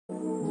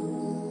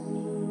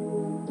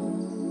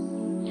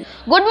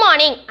Good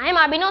morning, I am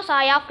Abhinav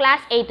Sai of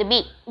class 8th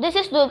B. This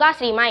is Durga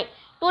Srimai.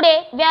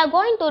 Today we are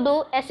going to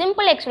do a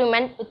simple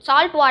experiment with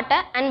salt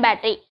water and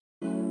battery.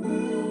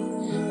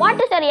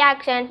 What is the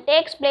reaction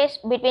takes place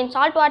between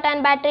salt water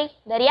and battery?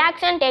 The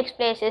reaction takes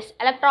place is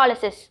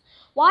electrolysis.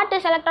 What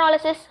is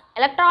electrolysis?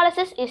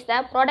 Electrolysis is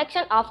the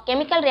production of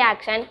chemical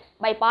reaction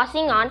by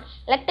passing on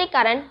electric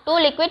current to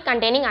liquid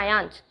containing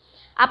ions.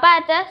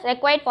 Apparatus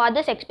required for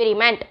this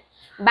experiment: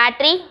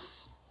 battery,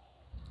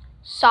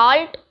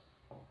 salt,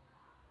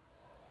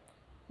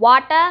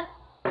 water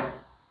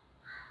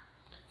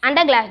and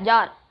a glass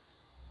jar.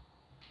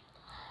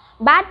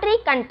 Battery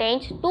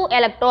contains two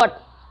electrodes,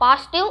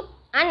 positive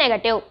and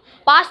negative.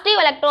 Positive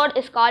electrode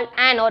is called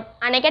anode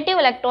and negative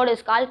electrode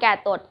is called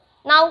cathode.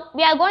 Now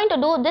we are going to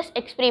do this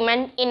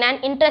experiment in an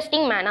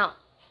interesting manner.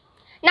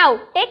 Now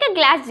take a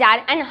glass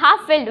jar and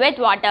half filled with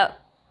water.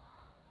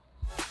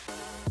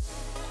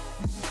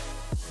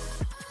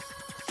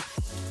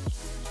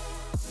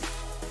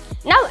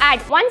 Now add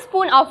 1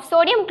 spoon of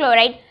sodium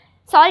chloride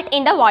salt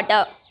in the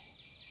water.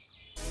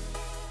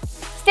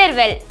 Stir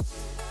well.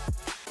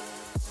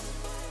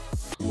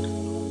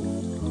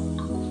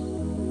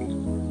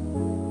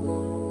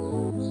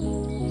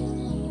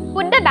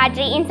 Put the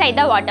battery inside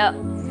the water.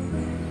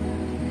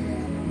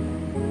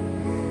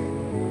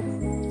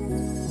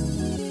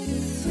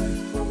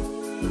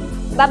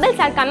 Bubbles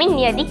are coming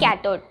near the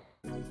cathode.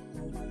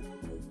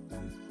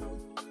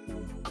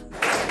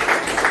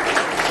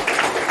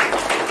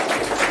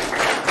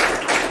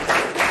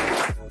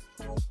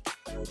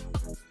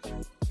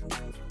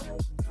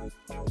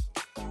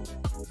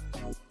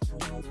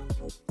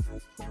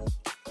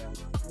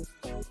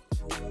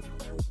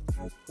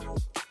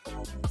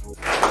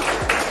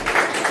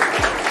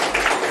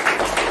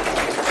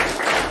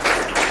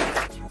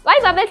 Why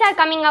bubbles are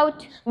coming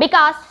out?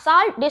 Because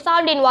salt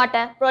dissolved in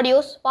water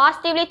produce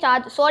positively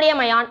charged sodium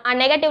ion and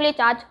negatively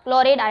charged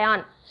chloride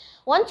ion.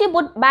 Once you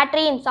put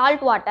battery in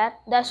salt water,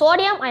 the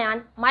sodium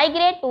ion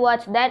migrate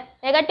towards the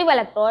negative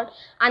electrode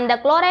and the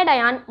chloride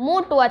ion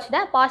move towards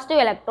the positive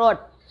electrode.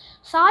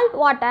 Salt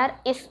water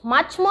is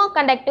much more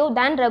conductive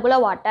than regular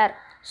water,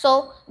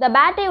 so the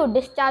battery would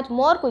discharge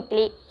more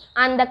quickly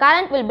and the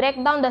current will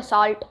break down the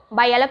salt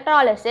by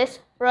electrolysis,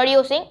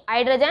 producing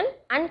hydrogen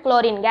and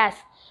chlorine gas.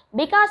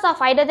 Because of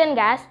hydrogen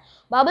gas,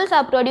 bubbles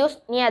are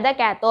produced near the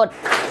cathode.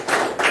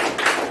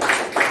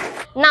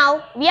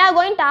 Now we are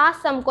going to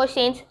ask some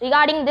questions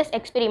regarding this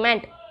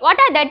experiment. What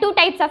are the two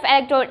types of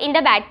electrode in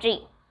the battery?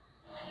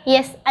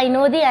 Yes, I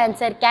know the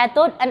answer,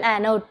 cathode and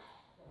anode.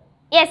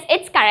 Yes,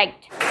 it's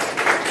correct.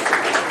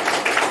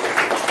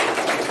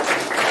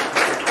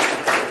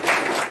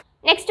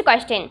 Next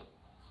question.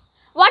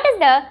 What is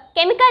the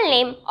chemical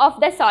name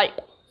of the salt?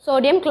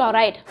 Sodium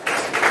chloride.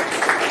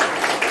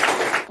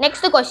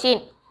 Next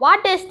question.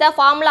 What is the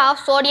formula of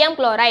sodium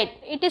chloride?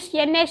 It is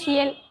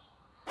NaCl.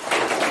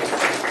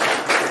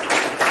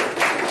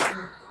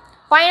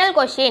 Final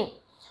question.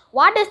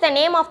 What is the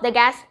name of the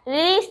gas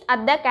released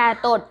at the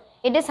cathode?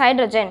 It is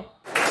hydrogen.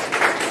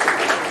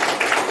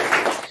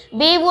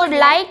 We would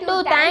like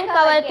to thank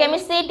our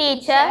chemistry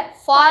teacher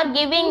for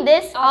giving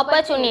this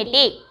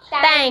opportunity.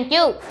 Thank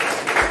you.